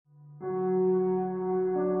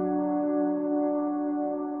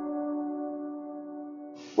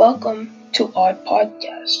Welcome to Odd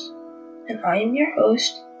Podcast, and I am your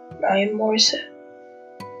host, Ryan Morissette.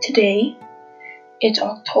 Today, it's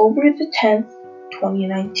October the 10th,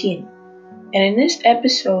 2019, and in this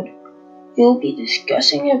episode, we'll be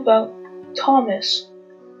discussing about Thomas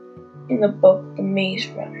in the book The Maze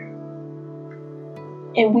Runner.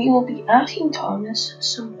 And we will be asking Thomas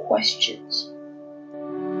some questions.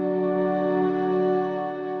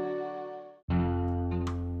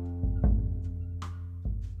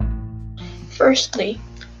 Firstly,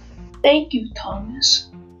 thank you,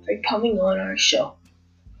 Thomas, for coming on our show.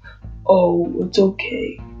 Oh, it's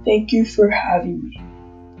okay. Thank you for having me.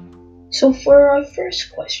 So for our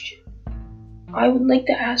first question, I would like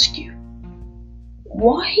to ask you,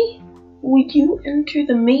 why would you enter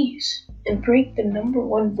the maze and break the number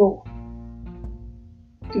one rule?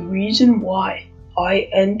 The reason why I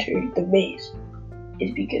entered the maze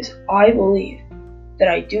is because I believe that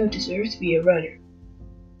I do deserve to be a runner.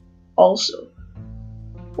 Also,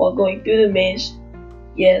 while going through the maze,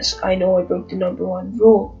 yes, I know I broke the number one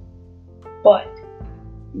rule, but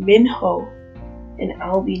Minho and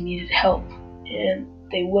Albie needed help, and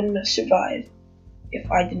they wouldn't have survived if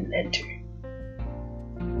I didn't enter.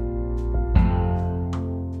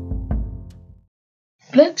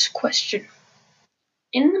 Next question.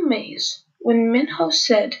 In the maze, when Minho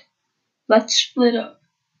said, "Let's split up,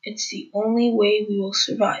 it's the only way we will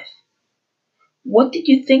survive," what did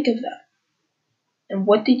you think of that? And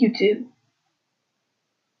what did you do?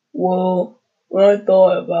 Well, when I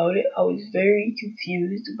thought about it, I was very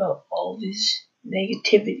confused about all this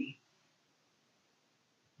negativity.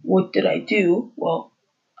 What did I do? Well,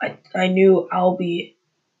 I knew Albie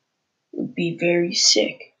would be very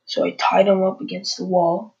sick, so I tied him up against the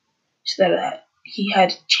wall so that he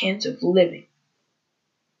had a chance of living.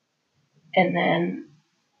 And then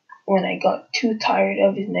when I got too tired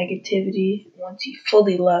of his negativity, once he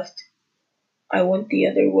fully left, I went the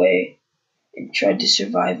other way and tried to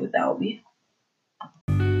survive with Albie.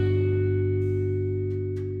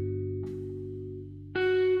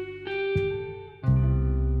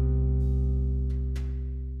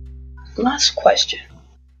 Last question.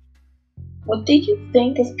 What did you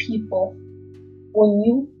think of people when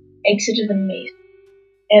you exited the maze?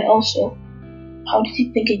 And also, how did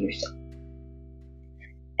you think of yourself?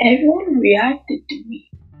 Everyone reacted to me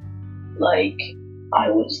like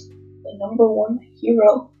I was the number one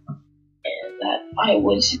hero and that I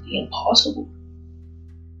was the impossible.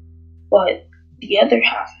 But the other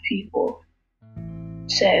half of people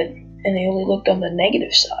said, and they only looked on the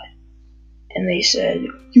negative side, and they said,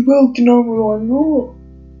 "You broke the number one rule."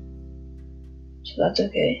 So that's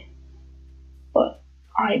okay. But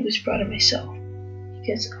I was proud of myself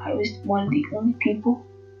because I was one of the only people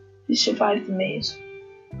who survived the maze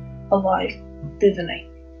alive through the night.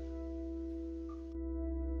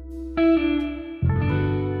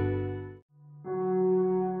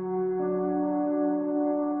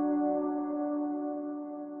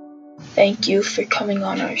 Thank you for coming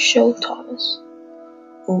on our show, Thomas.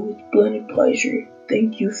 Oh, it's been a pleasure.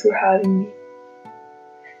 Thank you for having me.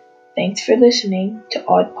 Thanks for listening to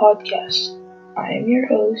Odd Podcast. I am your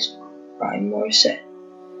host, Ryan Morissette.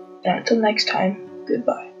 And until next time,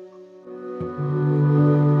 goodbye.